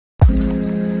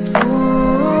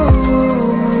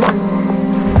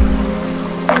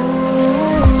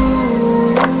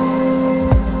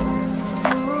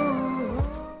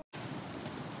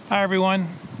everyone,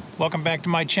 welcome back to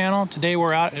my channel. Today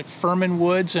we're out at Furman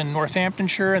Woods in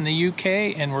Northamptonshire in the UK,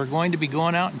 and we're going to be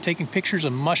going out and taking pictures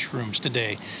of mushrooms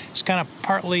today. It's kind of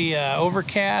partly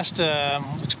overcast,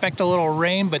 expect a little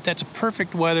rain, but that's a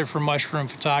perfect weather for mushroom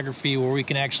photography where we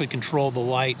can actually control the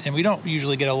light, and we don't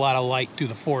usually get a lot of light through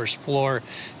the forest floor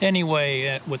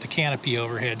anyway with the canopy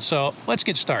overhead. So let's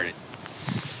get started.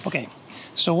 Okay.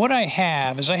 So what I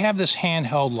have is this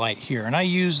handheld light here, and I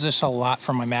use this a lot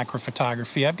for my macro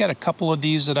photography. I've got a couple of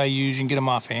these that I use. You can get them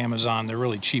off of Amazon. They're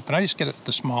really cheap, and I just get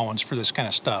the small ones for this kind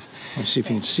of stuff. Let's see if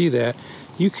you can see that.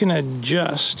 You can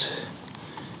adjust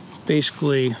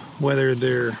basically whether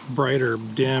they're bright or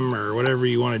dim or whatever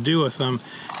you want to do with them,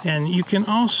 and you can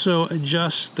also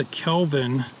adjust the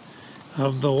Kelvin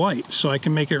of the light. So I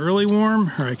can make it really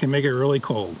warm or I can make it really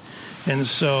cold. And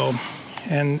so,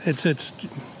 it's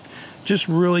just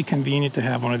really convenient to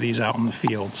have one of these out in the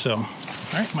field. So, all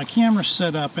right, my camera's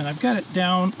set up and I've got it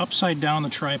down, upside down the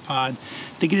tripod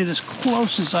to get it as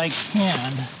close as I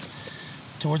can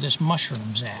to where this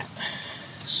mushroom's at.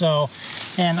 So,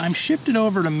 and I'm shifted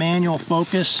over to manual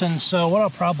focus, and so what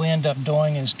I'll probably end up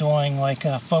doing is doing like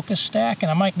a focus stack, and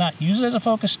I might not use it as a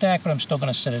focus stack, but I'm still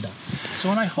gonna set it up. So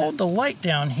when I hold the light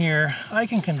down here, I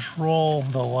can control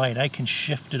the light. I can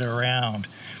shift it around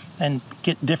and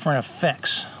get different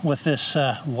effects with this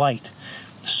light.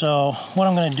 So what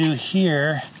I'm going to do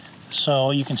here, so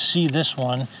you can see this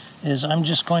one, is I'm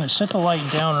just going to set the light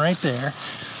down right there,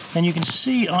 and you can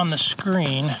see on the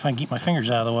screen, if I can keep my fingers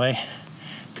out of the way,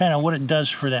 kind of what it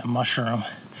does for that mushroom.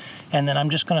 And then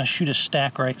I'm just going to shoot a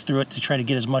stack right through it to try to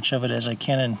get as much of it as I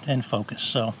can in focus.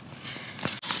 So,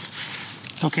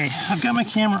 okay, I've got my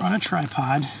camera on a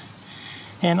tripod,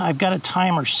 and I've got a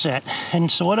timer set.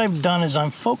 And so what I've done is I'm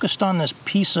focused on this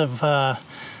piece of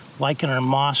lichen or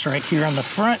moss right here on the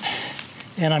front,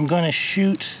 and I'm going to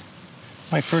shoot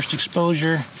my first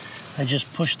exposure. I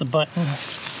just push the button.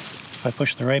 If I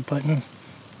push the right button,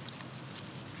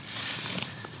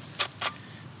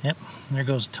 yep, there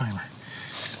goes the timer.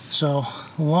 So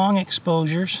long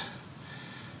exposures,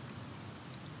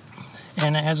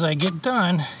 and as I get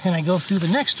done and I go through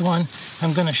the next one,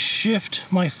 I'm going to shift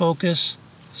my focus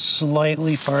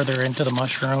slightly farther into the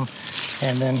mushroom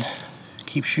and then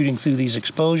keep shooting through these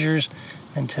exposures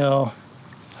until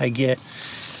I get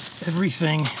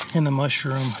everything in the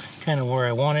mushroom kind of where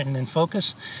I want it and then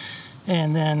focus.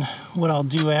 And then what I'll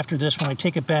do after this, when I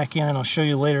take it back in, and I'll show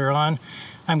you later on,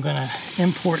 I'm going to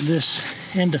import this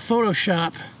into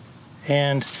Photoshop,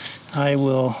 and I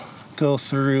will go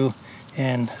through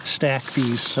and stack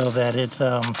these so that it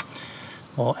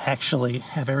will actually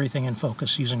have everything in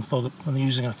focus using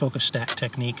a focus stack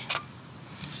technique.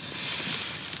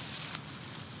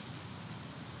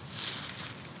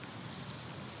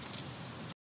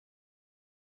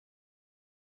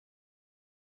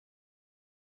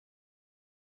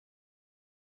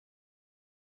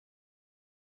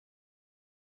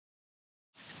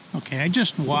 Okay, I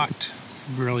just walked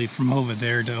really from over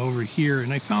there to over here,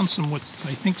 and I found some what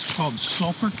I think is called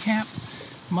sulfur cap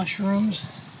mushrooms.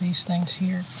 These things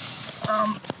here.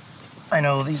 I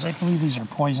know these, I believe these are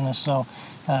poisonous, so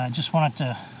just wanted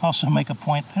to also make a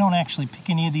point. I don't actually pick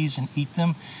any of these and eat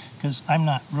them because I'm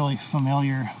not really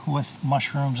familiar with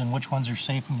mushrooms and which ones are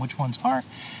safe and which ones aren't.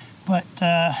 But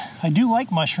I do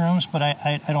like mushrooms, but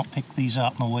I don't pick these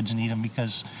out in the woods and eat them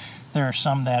because there are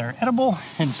some that are edible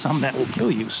and some that will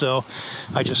kill you. So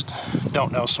I just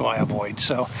don't know, so I avoid.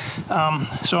 So I'm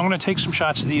going to take some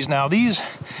shots of these now. These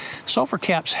sulfur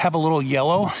caps have a little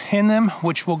yellow in them,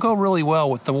 which will go really well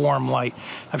with the warm light.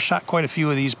 I've shot quite a few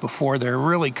of these before. They're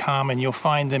really common. You'll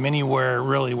find them anywhere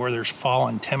really where there's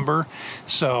fallen timber.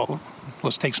 So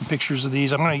let's take some pictures of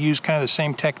these. I'm going to use kind of the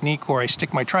same technique where I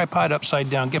stick my tripod upside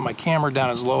down, get my camera down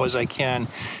as low as I can,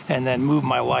 and then move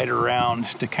my light around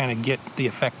to kind of get the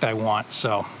effect I want.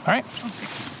 So, all right.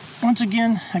 Once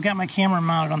again, I've got my camera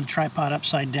mounted on the tripod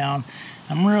upside down.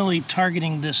 I'm really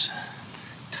targeting this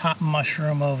top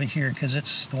mushroom over here because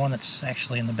it's the one that's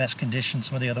actually in the best condition.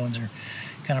 Some of the other ones are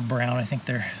kind of brown. I think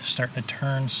they're starting to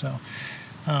turn. So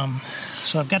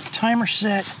I've got the timer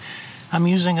set. I'm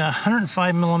using a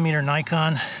 105mm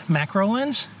Nikon macro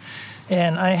lens,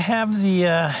 and I have the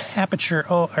aperture,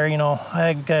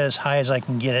 I got it as high as I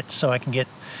can get it so I can get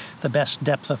the best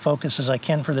depth of focus as I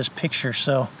can for this picture.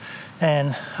 So,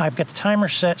 and I've got the timer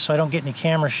set so I don't get any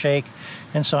camera shake,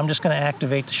 and so I'm just going to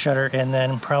activate the shutter and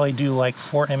then probably do like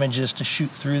 4 images to shoot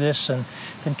through this and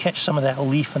then catch some of that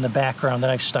leaf in the background that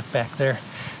I've stuck back there.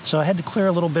 So I had to clear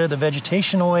a little bit of the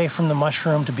vegetation away from the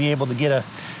mushroom to be able to get a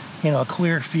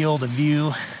clear field of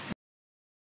view.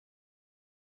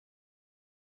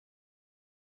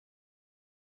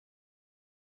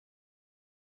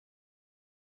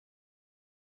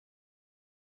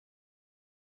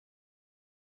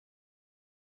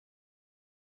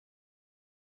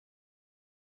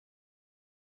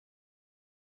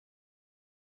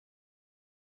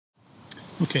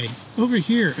 Okay, over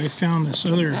here I found this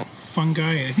other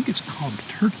fungi. I think it's called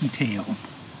turkey tail.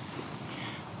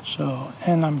 So,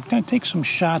 and I'm going to take some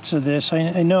shots of this.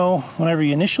 I know whenever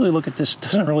you initially look at this, it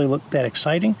doesn't really look that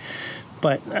exciting,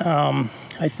 but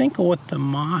I think with the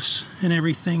moss and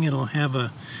everything, it'll have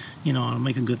a, you know, it'll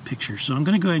make a good picture. So I'm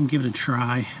going to go ahead and give it a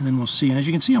try, and then we'll see. And as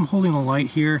you can see, I'm holding the light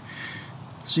here,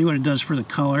 see what it does for the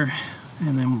color,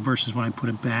 and then versus when I put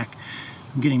it back,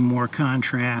 I'm getting more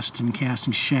contrast and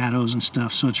casting shadows and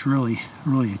stuff. So it's really,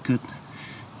 really a good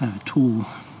tool.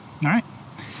 All right.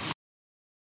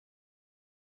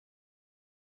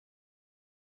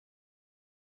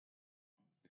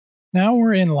 Now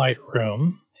we're in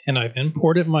Lightroom, and I've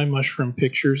imported my mushroom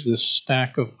pictures, this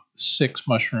stack of 6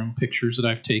 mushroom pictures that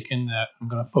I've taken that I'm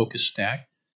going to focus stack.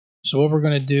 So what we're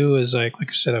going to do is, like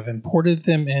I said, I've imported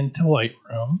them into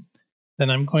Lightroom. Then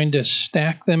I'm going to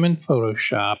stack them in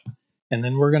Photoshop, and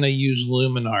then we're going to use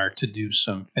Luminar to do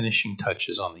some finishing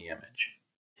touches on the image.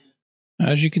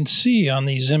 As you can see on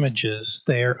these images,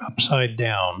 they are upside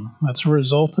down. That's a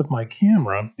result of my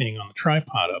camera being on the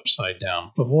tripod upside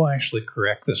down, but we'll actually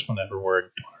correct this whenever we're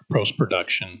doing our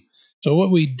post-production. So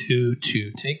what we do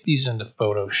to take these into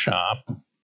Photoshop,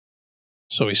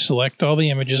 so we select all the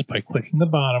images by clicking the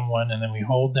bottom one, and then we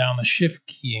hold down the Shift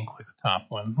key and click the top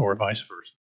one, or vice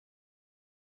versa.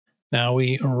 Now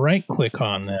we right-click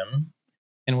on them,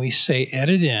 and we say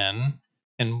Edit In.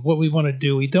 And what we want to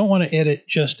do, we don't want to edit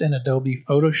just in Adobe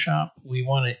Photoshop. We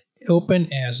want to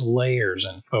open as layers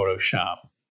in Photoshop.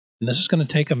 And this is going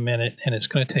to take a minute, and it's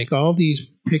going to take all these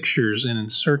pictures and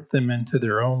insert them into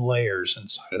their own layers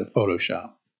inside of the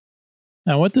Photoshop.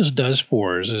 Now what this does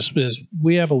for us is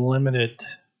we have a limited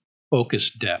focus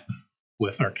depth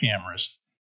with our cameras.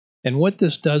 And what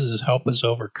this does is help us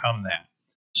overcome that.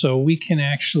 So we can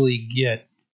actually get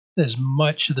as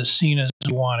much of the scene as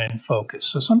you want in focus.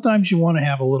 So sometimes you want to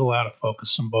have a little out of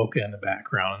focus, some bokeh in the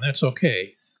background, and that's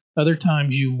okay. Other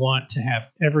times you want to have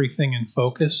everything in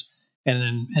focus,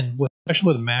 especially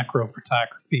with macro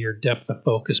photography, your depth of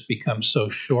focus becomes so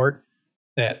short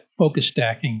that focus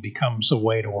stacking becomes a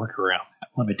way to work around that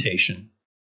limitation.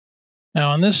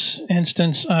 Now in this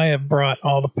instance, I have brought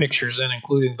all the pictures in,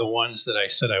 including the ones that I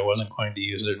said I wasn't going to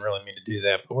use. I didn't really mean to do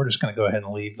that, but we're just going to go ahead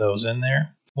and leave those in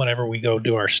there. Whenever we go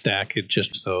do our stack, it's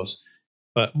just those.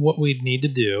 But what we need to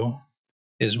do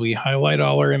is we highlight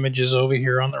all our images over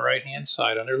here on the right-hand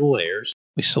side under the layers.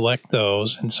 We select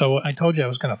those. And so I told you I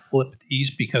was going to flip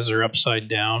these because they're upside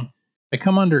down. I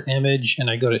come under Image, and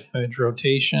I go to Image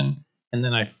Rotation, and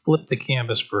then I flip the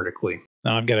canvas vertically.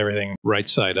 Now I've got everything right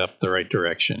side up, the right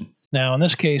direction. Now in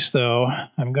this case, though,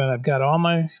 I've got all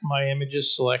my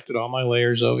images selected, all my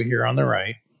layers over here on the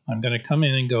right. I'm going to come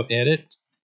in and go Edit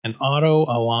and Auto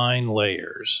Align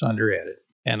Layers under Edit.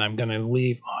 And I'm going to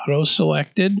leave Auto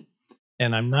selected,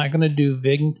 and I'm not going to do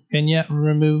vignette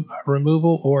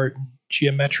removal or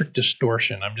geometric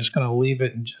distortion. I'm just going to leave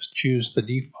it and just choose the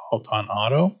default on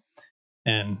Auto,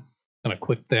 and I'm going to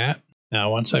click that.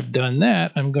 Now once I've done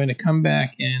that, I'm going to come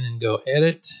back in and go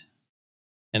Edit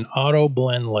and Auto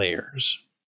Blend Layers.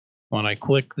 When I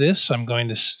click this, I'm going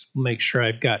to make sure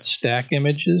I've got Stack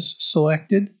Images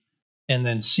selected, and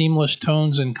then Seamless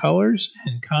Tones and Colors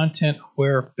and Content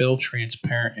Aware Fill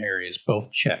Transparent Areas,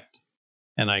 both checked.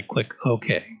 And I click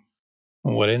OK.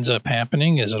 And what ends up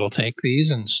happening is it'll take these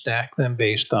and stack them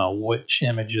based on which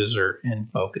images are in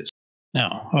focus.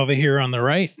 Now, over here on the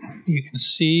right, you can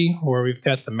see where we've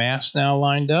got the masks now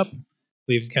lined up.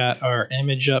 We've got our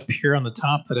image up here on the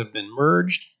top that have been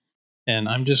merged. And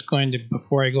I'm just going to,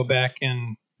 before I go back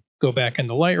into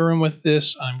Lightroom with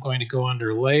this, I'm going to go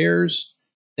under Layers,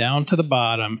 down to the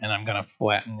bottom, and I'm going to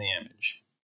flatten the image.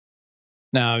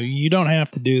 Now, you don't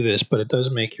have to do this, but it does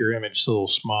make your image a little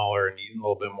smaller and a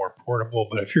little bit more portable.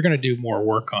 But if you're going to do more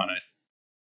work on it,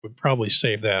 would probably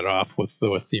save that off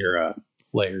with your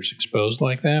layers exposed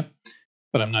like that.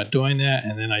 But I'm not doing that.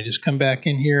 And then I just come back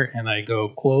in here and I go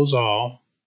Close All.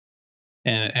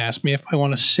 And it asks me if I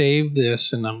want to save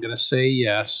this, and I'm going to say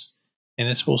yes. And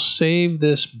this will save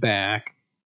this back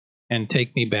and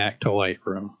take me back to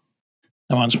Lightroom.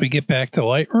 And once we get back to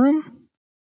Lightroom,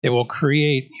 it will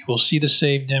create, you will see the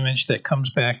saved image that comes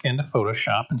back into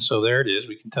Photoshop. And so there it is.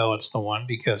 We can tell it's the one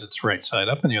because it's right side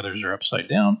up and the others are upside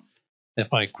down.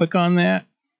 If I click on that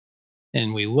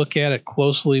and we look at it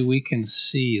closely, we can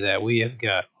see that we have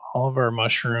got all of our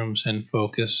mushrooms in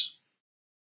focus.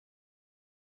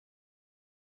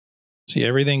 See,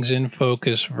 everything's in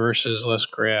focus versus, let's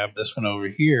grab this one over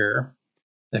here.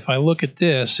 If I look at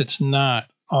this, it's not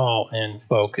all in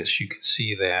focus. You can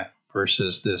see that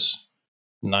versus this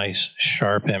nice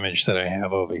sharp image that I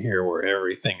have over here where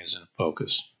everything is in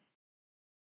focus.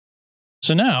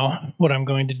 So now what I'm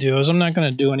going to do is I'm not going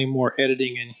to do any more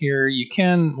editing in here. You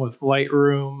can with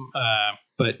Lightroom,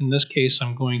 but in this case,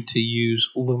 I'm going to use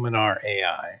Luminar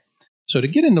AI. So to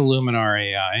get into Luminar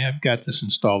AI, I've got this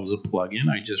installed as a plugin.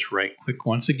 I just right click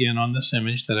once again on this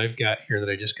image that I've got here that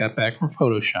I just got back from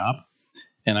Photoshop,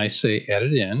 and I say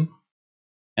edit in,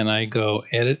 and I go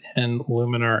edit in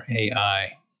Luminar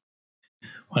AI.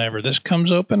 Whenever this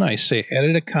comes open, I say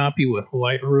edit a copy with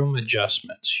Lightroom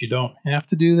adjustments. You don't have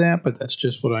to do that, but that's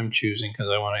just what I'm choosing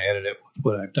because I want to edit it with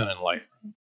what I've done in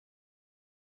Lightroom.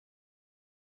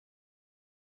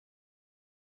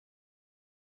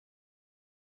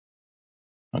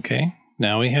 Okay,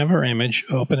 now we have our image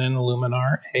open in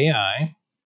Luminar AI.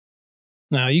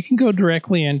 Now you can go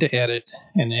directly into edit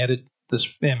and edit this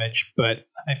image, but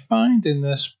I find in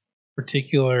this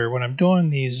particular, when I'm doing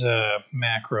these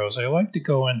macros, I like to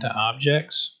go into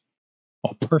objects.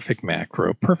 Oh, perfect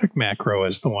macro. Perfect macro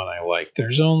is the one I like.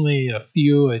 There's only a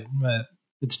few.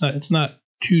 It's not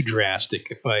too drastic.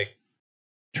 If I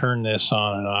turn this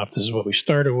on and off, this is what we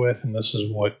started with, and this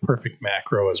is what perfect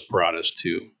macro has brought us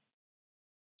to.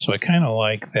 So I kind of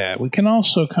like that. We can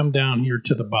also come down here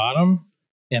to the bottom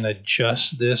and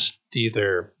adjust this to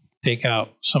either take out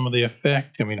some of the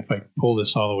effect. I mean, if I pull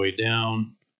this all the way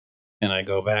down and I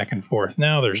go back and forth,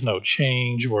 now there's no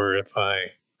change. Or if I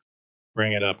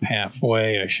bring it up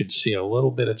halfway, I should see a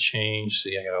little bit of change.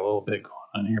 See, I got a little bit going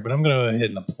on here, but I'm going to go ahead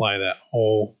and apply that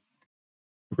whole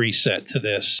preset to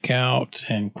this. Out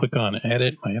and click on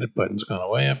edit. My edit button's gone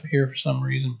away up here for some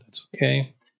reason. That's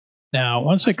okay. Now,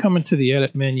 once I come into the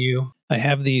edit menu, I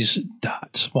have these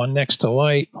dots, one next to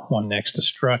light, one next to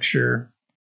structure.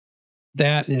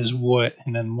 That is what,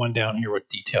 and then one down here with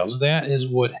details. That is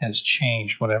what has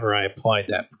changed whenever I applied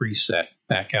that preset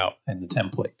back out in the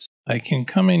templates. I can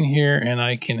come in here and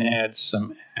I can add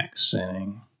some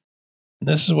accenting.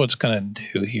 This is what's going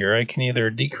to do here. I can either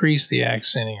decrease the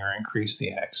accenting or increase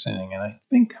the accenting, and I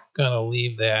think I'm going to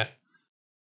leave that.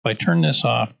 If I turn this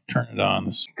off, turn it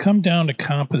on, come down to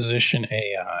Composition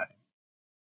AI.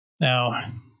 Now,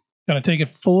 I'm going to take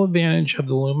full advantage of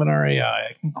the Luminar AI.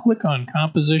 I can click on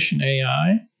Composition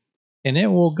AI, and it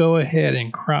will go ahead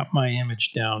and crop my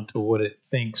image down to what it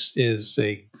thinks is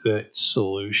a good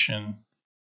solution.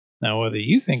 Now, whether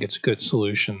you think it's a good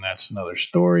solution, that's another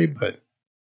story, but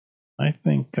I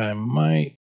think I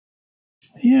might,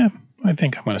 yeah, I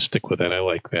think I'm going to stick with that. I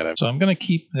like that. So I'm going to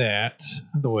keep that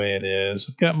the way it is.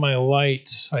 I've got my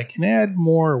lights. I can add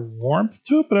more warmth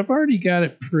to it, but I've already got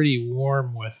it pretty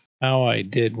warm with how I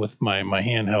did with my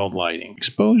handheld lighting.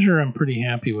 Exposure, I'm pretty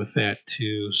happy with that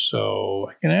too. So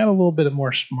I can add a little bit of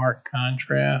more smart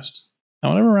contrast. Now,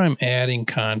 whenever I'm adding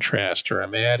contrast or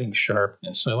I'm adding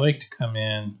sharpness, I like to come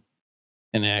in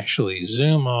and actually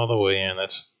zoom all the way in.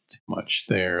 That's too much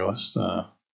there. Let's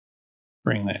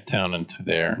bring that down into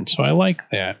there. And so I like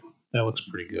that. That looks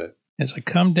pretty good. As I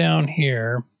come down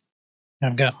here,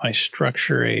 I've got my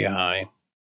structure AI.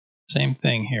 Same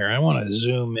thing here. I want to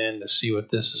zoom in to see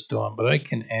what this is doing, but I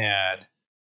can add.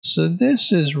 So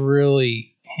this is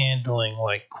really handling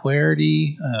like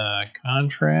clarity,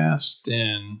 contrast,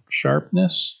 and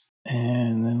sharpness.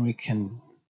 And then we can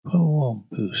put a little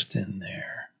boost in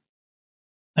there.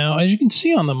 Now, as you can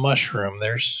see on the mushroom,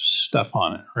 there's stuff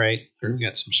on it, right? We've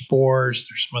got some spores.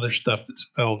 There's some other stuff that's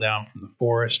fell down from the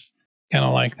forest. Kind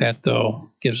of like that,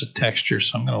 though. Gives a texture,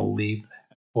 so I'm going to leave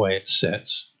that the way it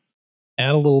sits.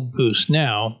 Add a little boost.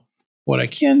 Now, what I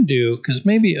can do, because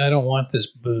maybe I don't want this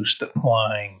boost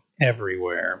applying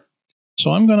everywhere,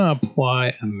 so I'm going to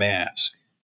apply a mask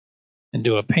and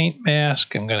do a paint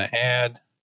mask. I'm going to add,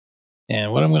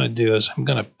 and what I'm going to do is I'm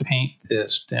going to paint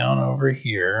this down over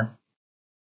here.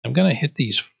 I'm going to hit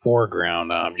these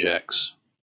foreground objects.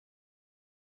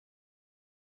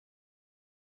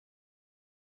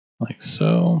 Like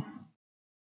so.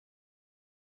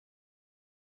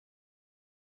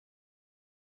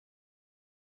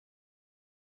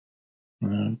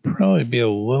 I'd probably be a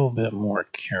little bit more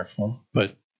careful,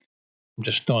 but I'm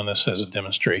just doing this as a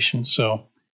demonstration. So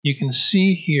you can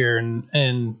see here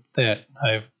and that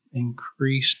I've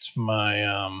increased my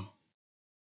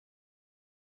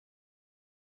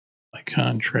my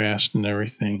contrast and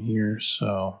everything here.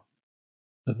 So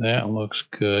that looks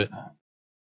good.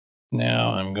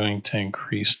 Now I'm going to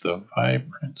increase the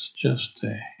vibrance just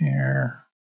a hair.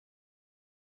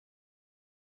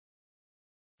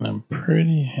 I'm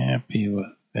pretty happy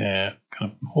with that.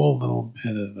 Gonna pull a little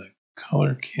bit of the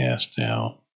color cast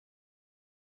out.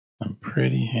 I'm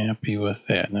pretty happy with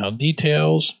that. Now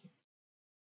details,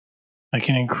 I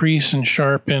can increase and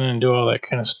sharpen and do all that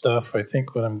kind of stuff. I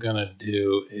think what I'm gonna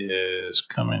do is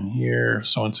come in here.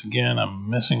 So once again, I'm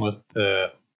messing with the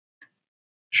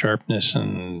sharpness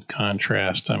and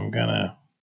contrast, I'm gonna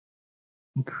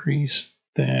increase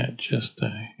that just a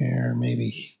hair,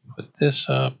 maybe put this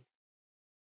up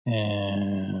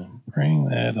and bring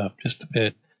that up just a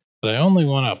bit. But I only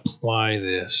want to apply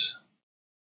this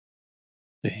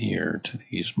to here, to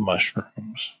these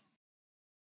mushrooms.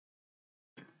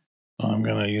 So I'm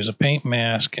going to use a paint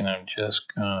mask and I'm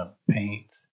just going to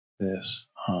paint this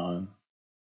on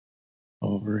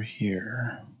over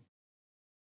here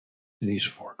to these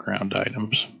foreground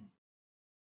items.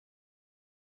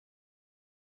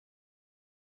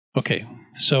 Okay,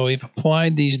 so we've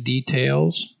applied these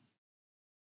details.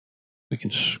 We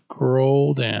can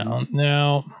scroll down.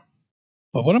 Now,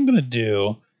 but what I'm going to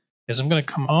do is I'm going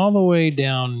to come all the way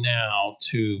down now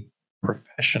to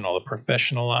professional, the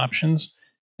professional options,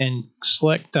 and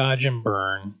select dodge and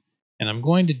burn. And I'm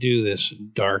going to do this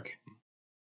darken.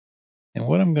 And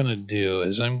what I'm going to do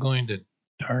is I'm going to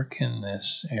darken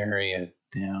this area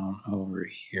down over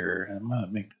here. I'm going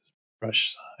to make this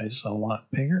brush size a lot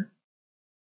bigger.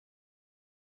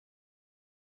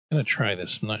 I'm going to try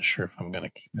this. I'm not sure if I'm going to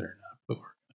keep it or not, but we're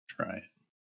going to try it.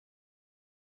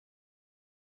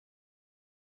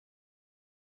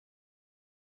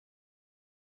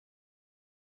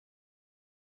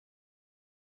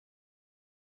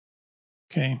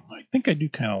 Okay, I think I do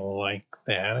kind of like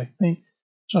that. I think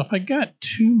so. If I got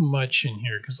too much in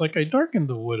here, because like I darkened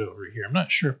the wood over here, I'm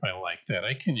not sure if I like that.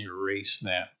 I can erase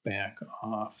that back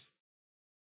off.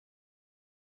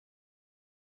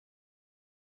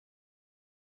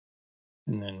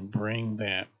 And then bring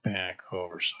that back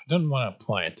over. So I don't want to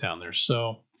apply it down there.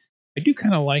 So I do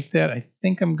kind of like that. I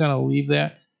think I'm going to leave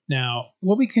that. Now,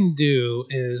 what we can do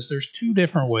is there's two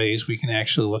different ways we can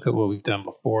actually look at what we've done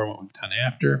before and what we've done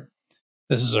after.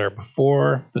 This is our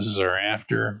before, this is our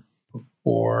after,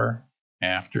 before,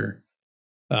 after.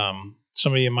 Some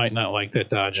of you might not like that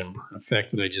dodge and burn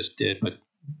effect that I just did, but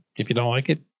if you don't like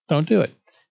it, don't do it.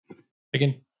 I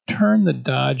can turn the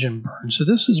dodge and burn. So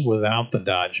this is without the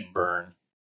dodge and burn,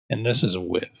 and this is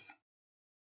with.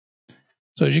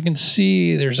 So as you can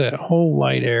see, there's that whole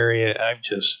light area. I've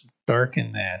just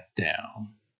darkened that down.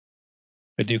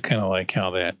 I do kind of like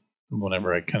how that,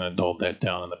 whenever I kind of dulled that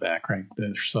down in the back right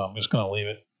there. So I'm just going to leave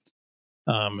it.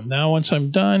 Now once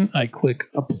I'm done, I click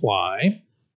apply.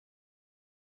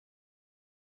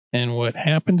 And what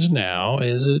happens now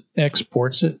is it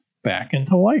exports it back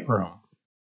into Lightroom.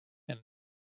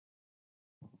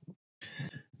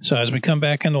 So as we come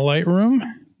back into Lightroom,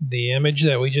 the image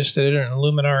that we just did in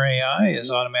Luminar AI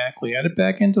is automatically added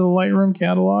back into the Lightroom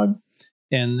catalog.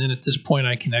 And then at this point,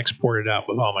 I can export it out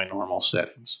with all my normal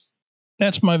settings.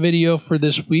 That's my video for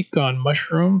this week on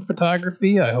mushroom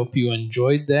photography. I hope you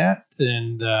enjoyed that,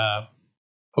 and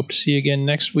hope to see you again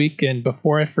next week. And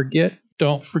before I forget,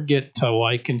 don't forget to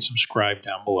like and subscribe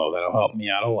down below. That'll help me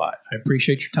out a lot. I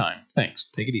appreciate your time. Thanks.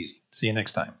 Take it easy. See you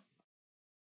next time.